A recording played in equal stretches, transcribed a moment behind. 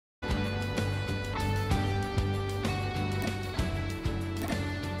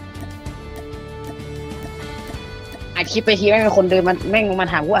ดคลิปไปทีแม่งเป็นคนเดินมาแม่งมา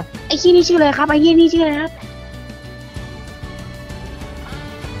ถามว่าไอ้ขี้นี่ชื่ออะไรครับไอ้ยี่นี่ชื่ออะไรครับ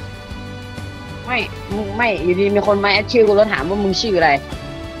ไม่อยู่ดีมีคนมาแอดชื่อกูแล้วถามว่ามึงชื่ออะไร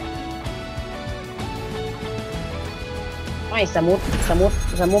ไม่สมมติ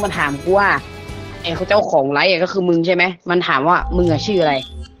มันถามกูว่าไอ้เขาเจ้าของไลฟ์ก็คือมึงใช่ไหมมันถามว่ามึงอะชื่ออะไร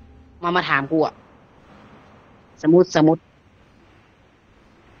มาถามกูอะสมมติ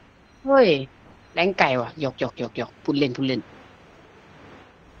เฮ้ยแรงไก่ว่ะหยอกพูดเล่นกู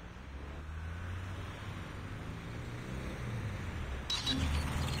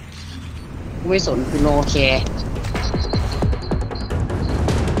ไม่สนกูโนแคร์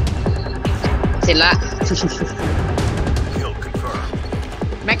เสร็จละ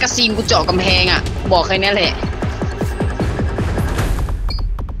แมกกาซีนกูเจาะกำแพงอ่ะบอกแค่นี้แหละ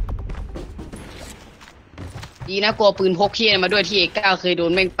ดีนะกลัวปืนพกเคียมาด้วยที่เอก้าเคยโด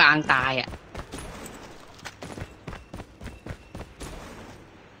นแม่งปางตายอ่ะ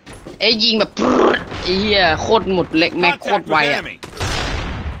ไอ้ยิงแบบไอ้เหี้ยโคตรหมดเล็กแม็กโคตรไวอ่ะ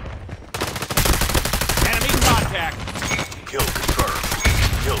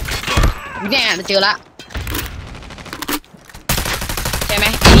แน่เจอละใช่ไหม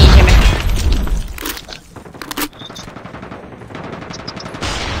ไอ้นี่ใช่ไหม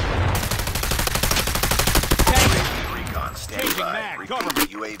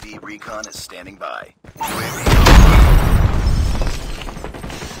UAV recon is standing by.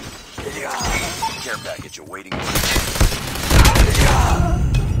 Care package awaiting.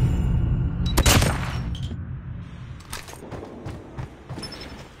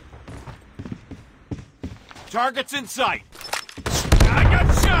 Targets in sight. I got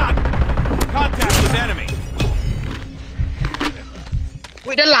shot. Contact with enemy.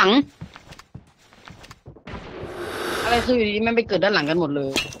 อุ้ยด้านหลังอะไรคืออยู่ดีมันไปเกิดด้านหลังกันหมดเล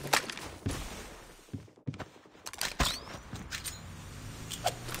ย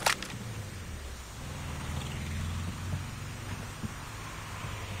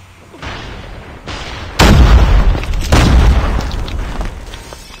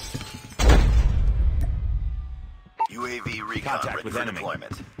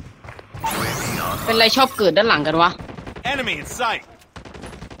เป็นไรชอบเกิดด้านหลังกันวะ Enemy in sight.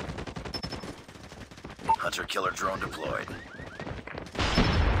 Hunter killer drone deployed.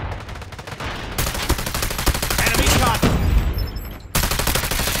 Enemy caught.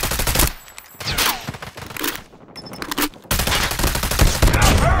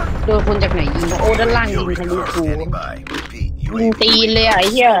 โดนคนจากไหนยิงโอ้ด้านล่างยิงทะลุคูยิงตีนเลยอ่ะไอ้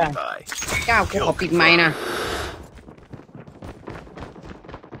เหี้ยก้าวกูขอปิดไม้นะ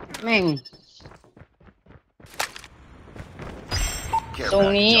แม่งตรง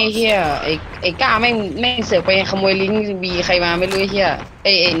นี้ไอ้เหี้ยไอ้ก้าแม่งเสือกไปขโมยลิงก์บีใครมาไม่รู้ไอ้เหี้ยไ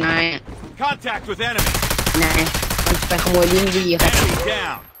อ้นายนายมันไปขโมยลิงก์บีครับ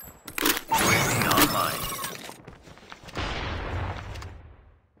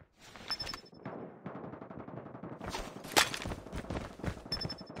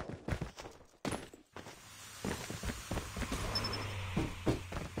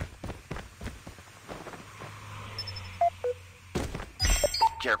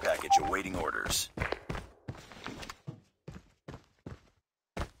Care package awaiting orders.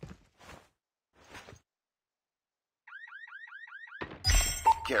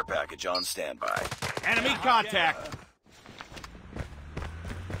 Care package on standby. Enemy contact.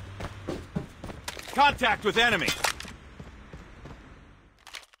 Contact with enemy.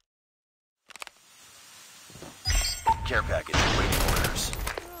 Care package awaiting orders.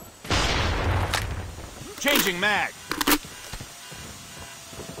 Changing mag.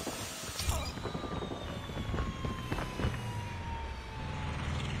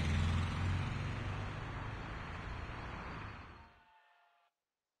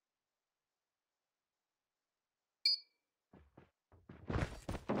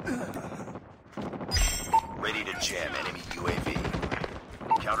 Ready to jam enemy UAV.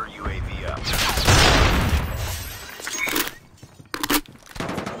 Counter UAV up.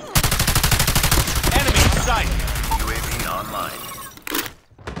 Enemy in sight. UAV online.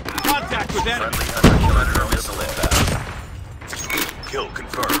 Contact with enemy. Friendly hunter killer missile inbound. Kill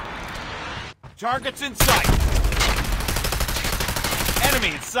confirmed. Targets in sight.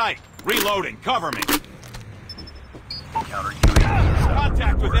 Enemy in sight. Reloading. Cover me. Counter UAV.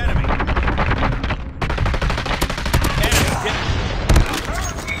 Contact with enemy. Enemy hit.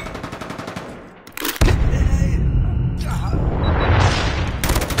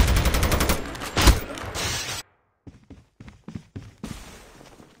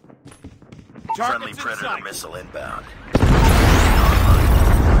 Friendly Predator missile inbound.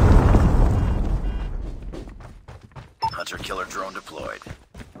 Hunter-killer drone deployed.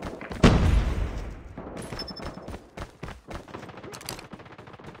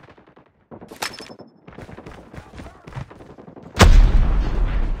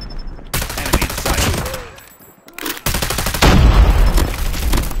 Enemy in sight.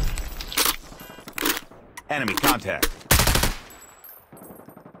 Enemy contact.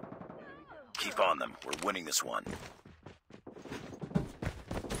 Keep on them. We're winning this one.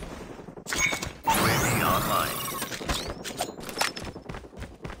 UAV online.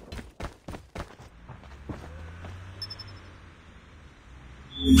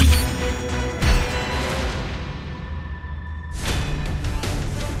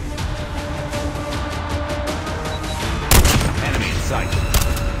 Enemy in sight.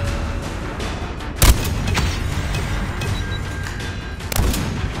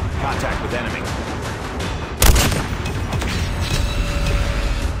 Contact with enemy.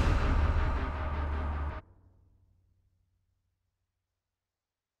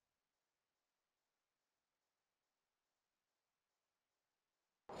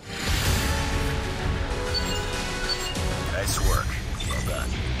 Nice work. Well done.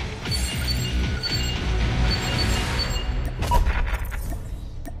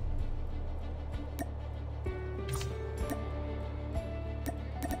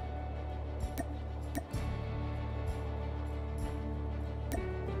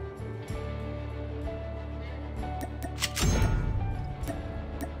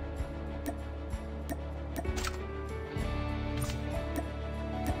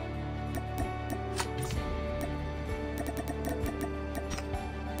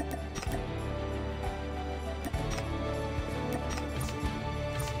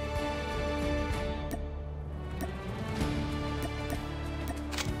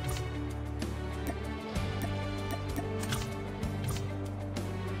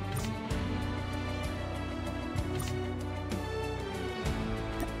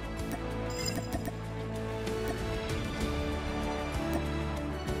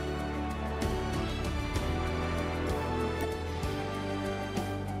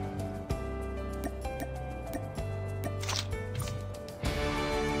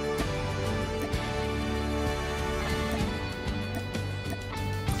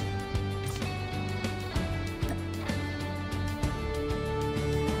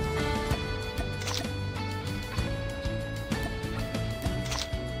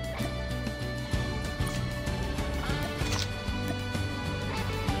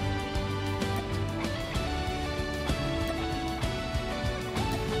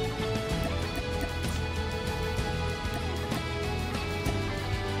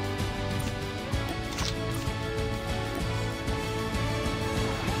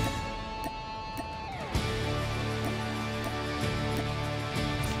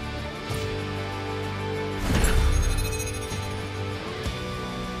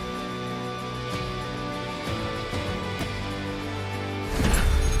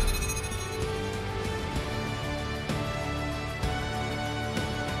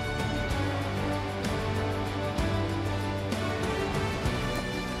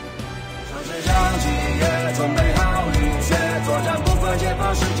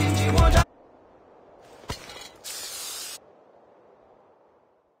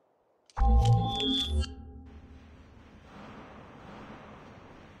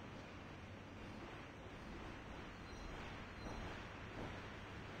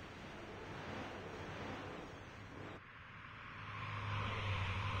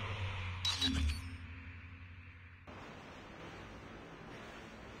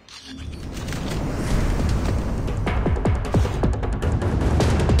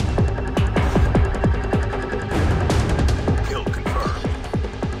 Kill confirmed.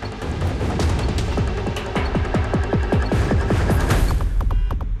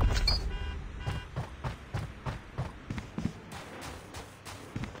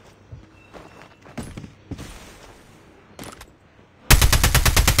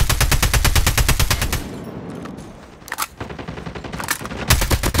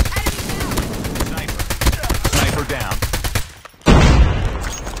 Sniper down.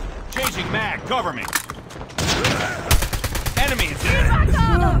 Changing mag, cover me. Enemy is there.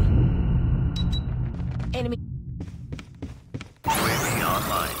 Enemy. UAV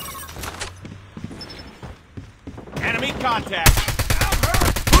online. Enemy contact. I'm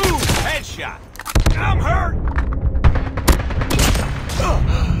hurt. Boom! Headshot. I'm hurt.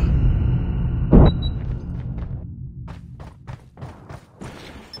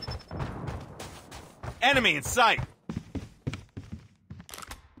 Enemy in sight.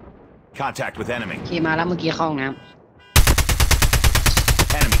 Contact with enemy. ขี่มาแล้วเมื่อกี้เข้าห้องน้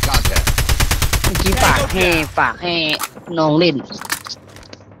Enemy contact. มื่อกี้ฝากให้น้องเล่น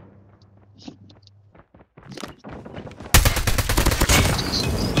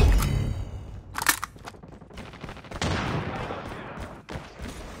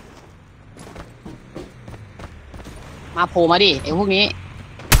มาโผล่มาดิไอ้พวกนี้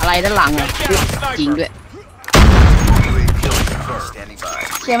อะไรด้านหลังอ่ะจริงด้วย Standing by.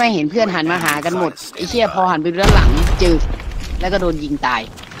 เชี่ยไม่เห็นเพื่อนหันมาหากันหมดไอ้เชี่ยพอหันไปดูด้านหลังเจอแล้วก็โดนยิงตาย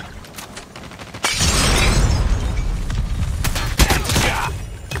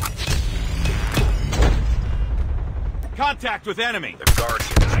Contact with enemy. The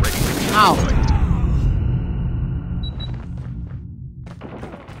Guardian is ready to be อ้าว deployed.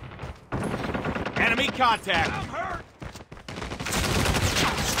 Enemy contact. I'm hurt.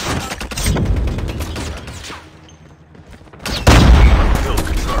 Kill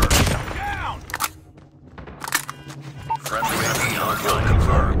confirmed. Down. Friendly enemy on kill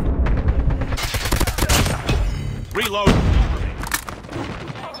confirmed. Reload.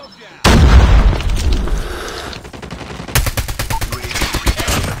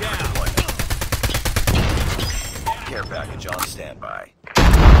 Care package on standby.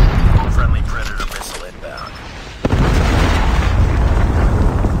 Friendly Predator missile inbound.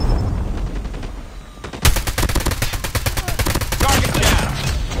 Target down.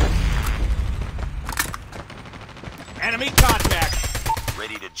 Enemy contact.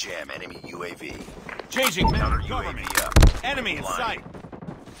 Ready to jam enemy UAV. Changing Counter map. Cover me. UAV up. Enemy in Line. sight.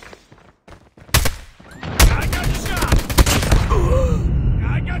 I got shot.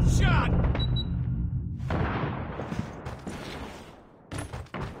 I got shot.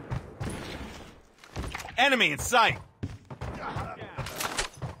 Enemy in sight.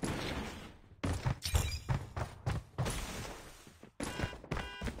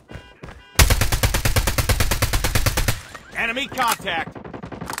 Enemy contact.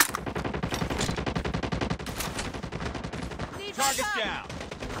 Target down.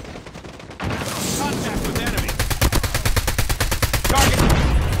 Contact with enemy. Target.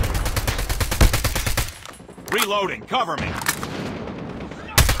 Reloading. Cover me.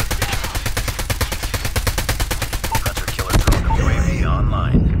 Hunter killer drone UAV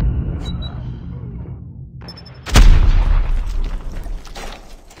online.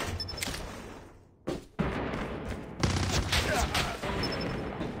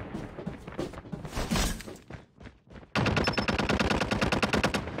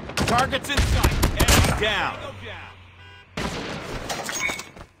 Targets in sight. Enemy down.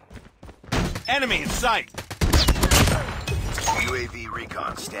 Enemy in sight. UAV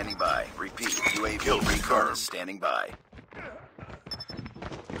recon standing by. Repeat. UAV recon is standing by.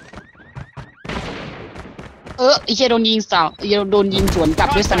 ไอ้เชี่ยโดนยิงสาวโดนยิงสวนกลับ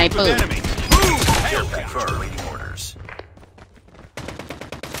ด้วยสไน Contact เปอ with ร์ enemy. Care Headshot. package awaiting orders.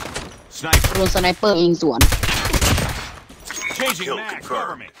 Sniper. โดนสไนเปอร์ยิงสวน Changing Kill mag. confirmed.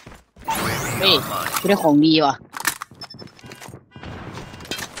 Cover me. UAV เฮ้ย online. กูได้ของดีว่ะ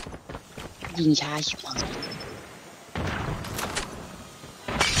ยิงช้าชิบหาย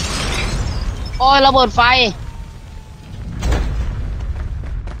โอ้ยระเบิดไฟ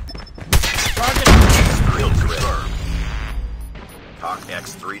Target. Kill confirmed. Hawk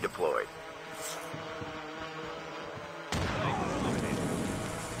X3 deployed.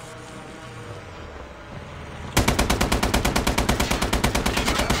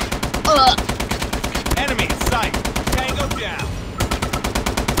 Enemy in sight. Tango down.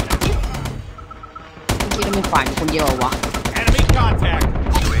 คิดว่าไม่ฝันคนเดียวเหรอวะ Enemy contact.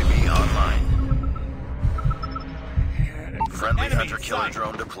 UAV online. Friendly Enemy hunter killer sight.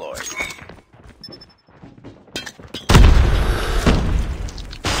 drone deployed.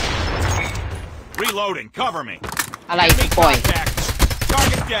 Reloading. Cover me. อะไร Enemy ปล่อย contact.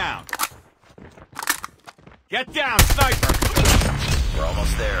 Target down. Get down, sniper. We're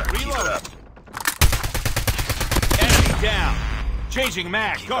almost there. Keep Reload. it up. Enemy down. Changing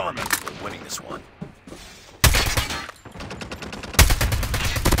mag. Keep Cover on me. it. We're winning this one.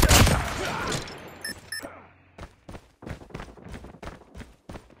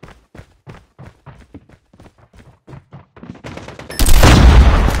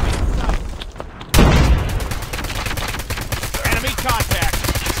 Enemy contact.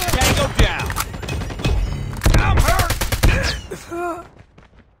 Tango down. I'm hurt.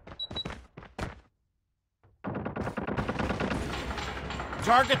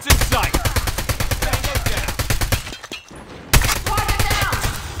 Targets in sight. Tango down.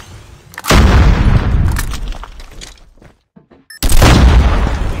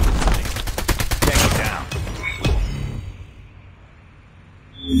 Tango down.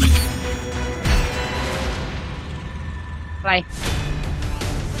 อะไร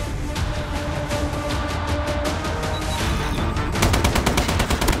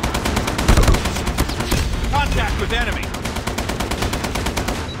with enemy.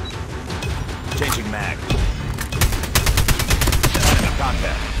 Changing mag. Enemy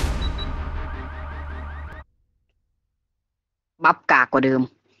contact. บัฟกากกว่าเดิม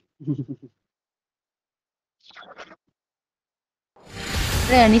เ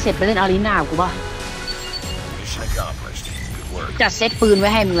ล่นอันนี้เสร็จไปเล่นอารีนากูป่ะ Mission accomplished. Good work. จัดเซตปืนไว้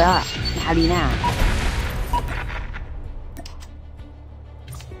ให้มึงแล้วอะในอารีนา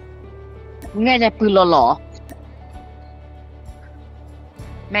มึงแน่ใจปืนหล่อๆ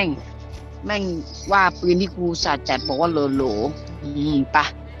แม่งว่าปืนที่กูสัตว์จัดบอกว่าโหลปะ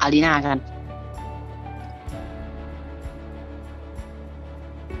อารีนากัน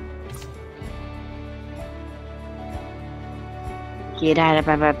โอเคได้แล้วแ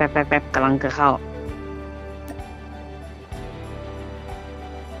ป๊บกำลังจะเข้า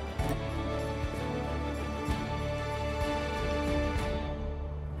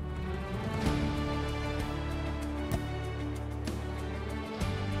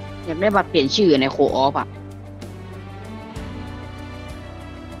อยากได้บัตรเปลี่ยนชื่อในโคออฟอ่ะ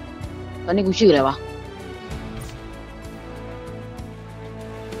ตอนนี้กูชื่ออะไรวะ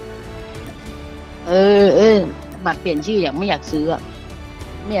บัตรเปลี่ยนชื่อไม่อยากซื้ออ่ะ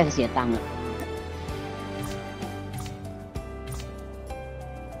ไม่อยากเสียตังค์อ่ะ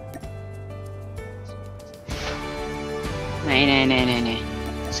ไหน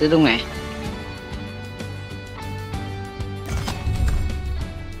ซื้อตรงไหน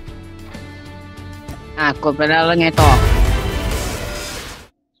กดไปแล้วไงต่อ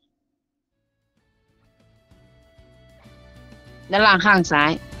ด้านล่างข้างซ้า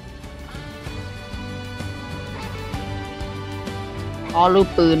ยรูป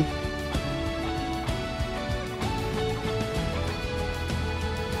ปืน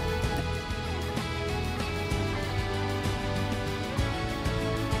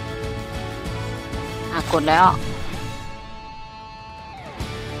กดแล้ว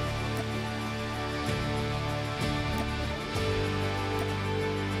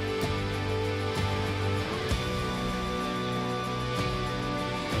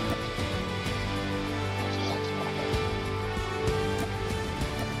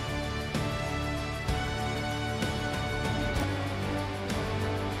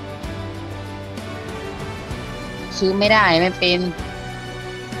ซื้อไม่ได้ไม่เป็น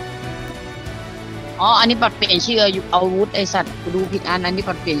อันนี้บัตรเปลี่ยนชื่ออาวุธไอสัตว์กูดูผิดอันนี้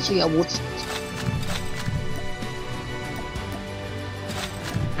บัตรเปลี่ยนชื่ออาวุธ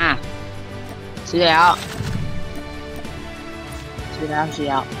ซื้อแล้ว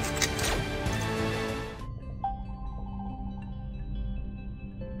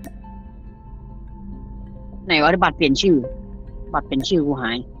ไหนวะบัตรเปลี่ยนชื่อกูห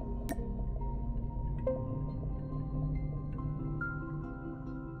าย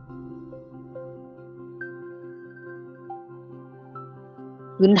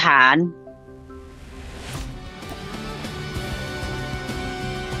พื้นฐาน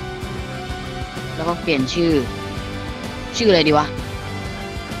แล้วก็เปลี่ยนชื่ออะไรดีวะ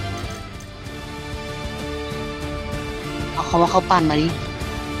เอาคำว่าเข้าปั้นมาดิ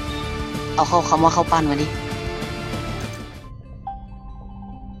คำว่าเข้าปั้นมาดิ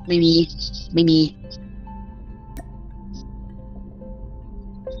ไม่มี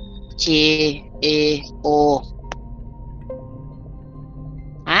J A O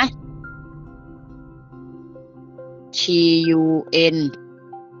T U N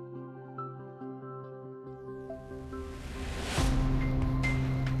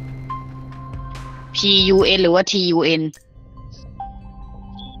P U N หรือว่า T U N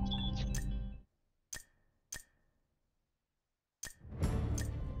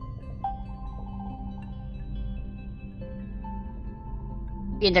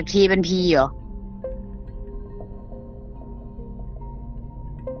เปลี่ยนจาก T เป็น P เหรอ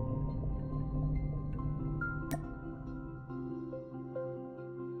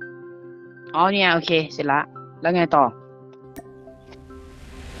เนี่ยโอเคเสร็จละแล้วไงต่อ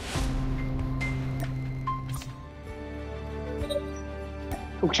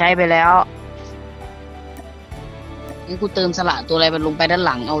ถูกใช้ไปแล้วงั้นกูเติมสระตัวอะไรมันลงไปด้านห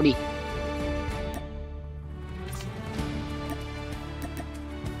ลังเอาดิ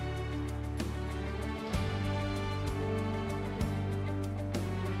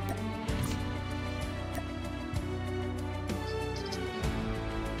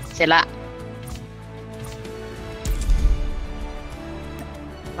เสร็จละ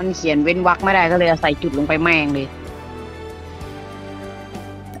มันเขียนเว้นวรรคไม่ได้ก็เลยใส่จุดลงไปแม่งเลย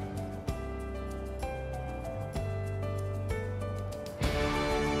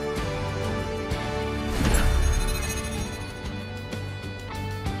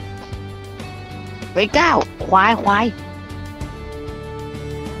ฮ้ยก้าวควาย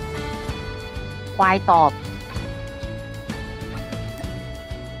ตอบ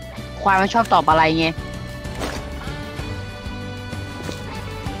ควายมันชอบตอบอะไรไง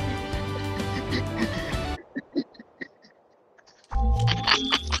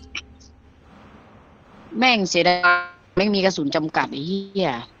แม่งเสียดายไม่มีกระสุนจำกัดไอ้เหี้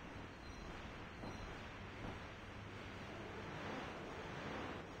ย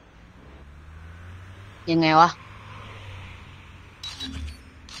ยังไงวะ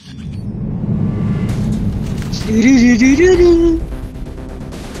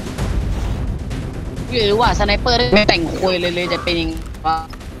หรือว่าสไนเปอร์ไม่แต่งควยเลยจะเป็นยังไงวะ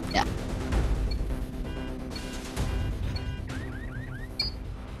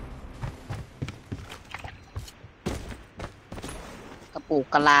กระปุก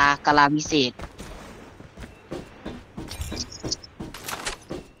กะลาพิเศษ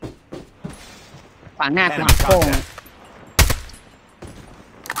ขวางหน้ากูหักโป้ง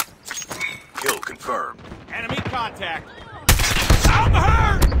Kill confirmed. Enemy contact. I'm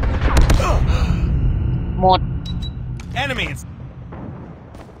hurt. หมด Enemy.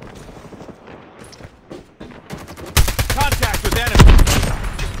 Contact with enemy.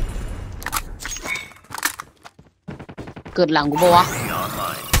 เกิดหลังกูปะวะ UAV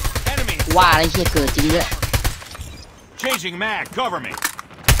online. Enemy. ว่าอะไรเฮียเกิดจริงด้วย Changing mag. Cover me.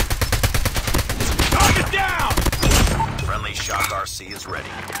 Target down. Friendly shock RC is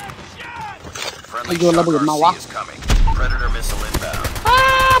ready. ไอ้ Friendly โยนระ shock เบิดมาวะ RC is coming. Predator missile inbound.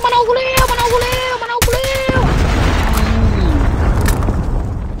 มันเอากูเร็ว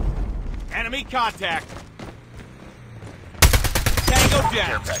Enemy contact. Tango Care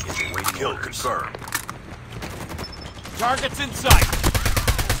down. package awaiting Kill confirmed. Targets in sight.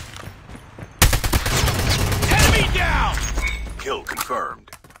 Enemy down. Kill confirmed.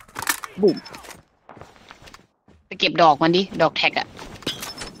 บุ่มไปเก็บดอกมันดิ ดอกแท็กอะ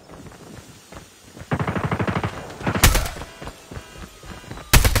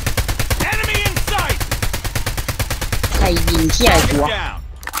Enemy in sight. ใครยิงเที่ยอะไรกู Target วะ down.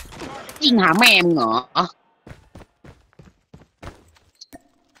 ยิงหาแม่มึงเหรอ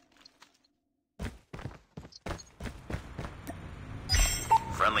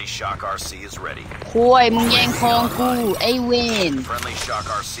Friendly shock RC is ready. คุยมึงแย่งทองกูไอ้เวน Friendly shock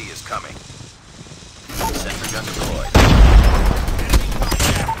RC is coming. Sensor gun deployed.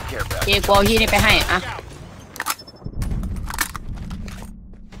 Care เก package. กูเอาที่นี่ไปให้อะ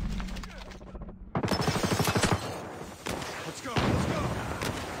Let's go.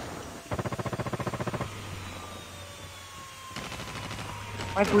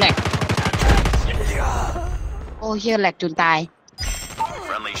 ไว้กูแหลกโอ้เฮียแหลกจนตาย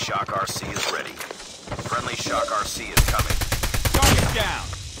Friendly shock RC is ready. Friendly shock RC is coming. Target down.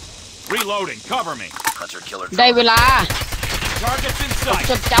 Reloading. Cover me. Hunter killer ได้เว drone. ลา Targets in จ sight.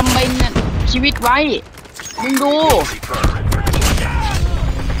 ดจำไปนะชีวิตไว้ มึงดู Confirmed.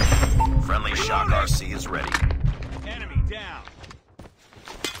 Friendly shock RC is ready. Enemy down.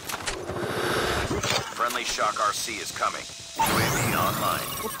 Friendly shock RC is coming. UAV online.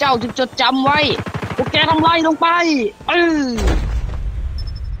 พวกเจ้าถึงจดจำไว้ พวกแกทำไรลงไปEnemy.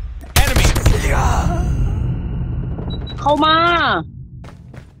 เข้ามา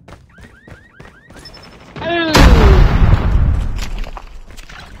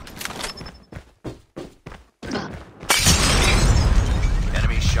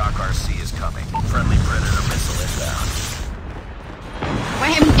Enemy shock RC is coming. Friendly predator missile inbound. ไม่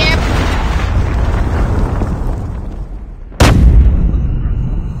ให้มึงเก็บ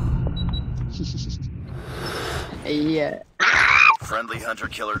ไอ้เหี้ย Friendly hunter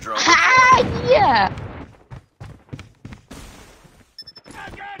killer drone. ไอ้เหี้ย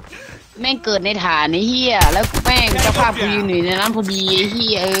แม่งเกิดในฐานไอ้เหี้ยแล้วแม่งเจ้าภาพกูยืนอยู่ในนั้นพอดีไอ้เ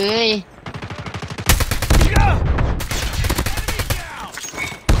หี้ยเอ้ย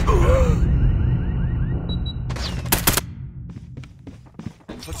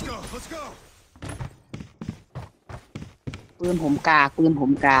Let's go. Let's go. ปืนผมกากปืนผ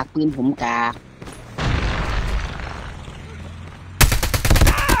มกากปืนผมกาก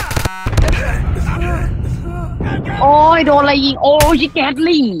โอ้ยโดนอะไรยิงโอ้ยแก๊ส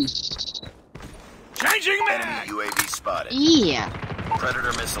ลิง Changing Enemy mag. UAV spotted. เหี้ย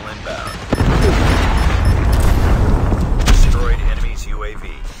Predator missile inbound. Destroyed enemy's UAV.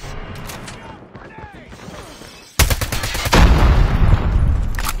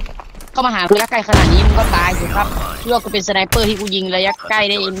 เข้ามาหากูระยะไกลขนาดนี้มึงก็ตายสิครับเชื่อกูเป็นสไนเปอร์ที่กูยิงระยะใกล้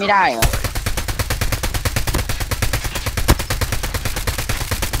ได้ไม่ได้เหรอ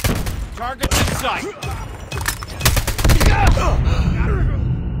Targets in sight.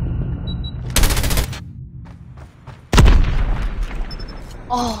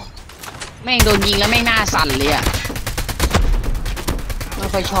 โอ้แม่งโดนยิงแล้วแม่งหน้าสั่นเลยอะไม่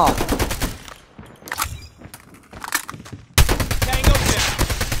ค่อยชอบ Tango down.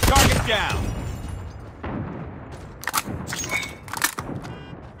 Target down.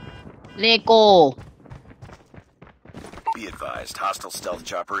 เลโก้ Be advised, hostile stealth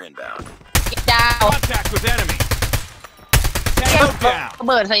chopper inbound. ดาว Contact with enemy. Tango down. ระ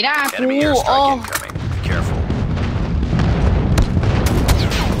เบิดใส่หน้ากู Enemy โอ้ airstrike incoming. Be careful.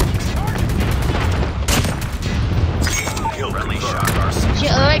 Friendly shock RC. เชื่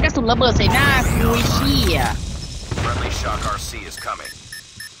อเอ้ยกระสุนระเบิดใส่หน้ากูไอ้เหี้ย Friendly shock RC is coming.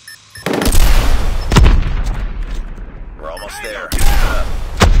 We're almost there.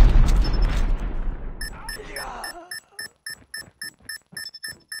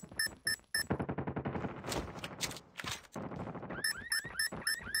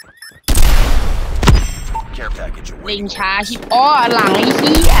 Care package เล็ง awaiting. ช้าชิบอ้อหลังไอ้เ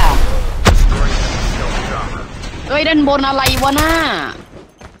หี้ย Destroying enemy stealth chopper. เอ้ยด้านบนอะไรวะหน้า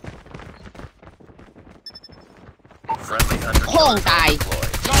Friendly hunter โค้งตาย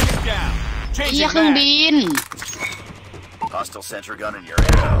deployed. Target down. เหี้ย Changing เครื่อง back. บิน Hostile sentry gun in your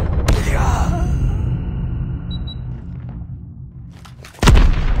AO.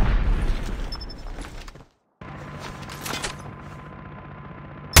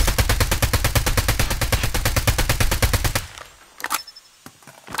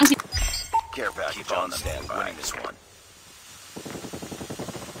 Care package on standby. Winning this one.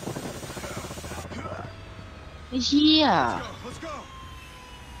 ไอ้เหี้ย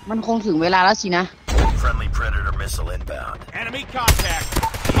มันคงถึงเวลาแล้วสินะ Friendly predator missile inbound. Enemy contact.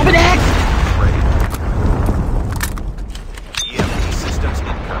 เอาไปแดก Ready. EMP systems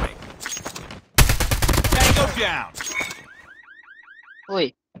incoming. Tango down. เฮ้ย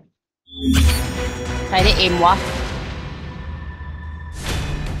ใครได้เอ็มวะ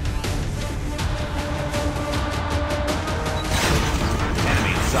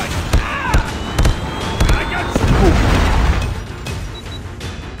Enemy in sight. I got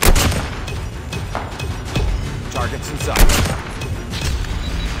targets in sight.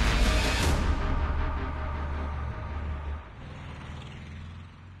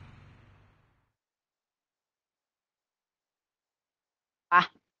 ปะ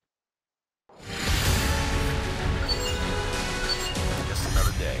Just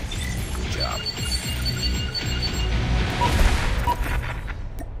another day. Good job.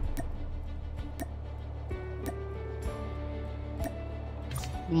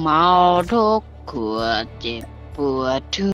 เมาทุกขวดเจ็บปวดทุก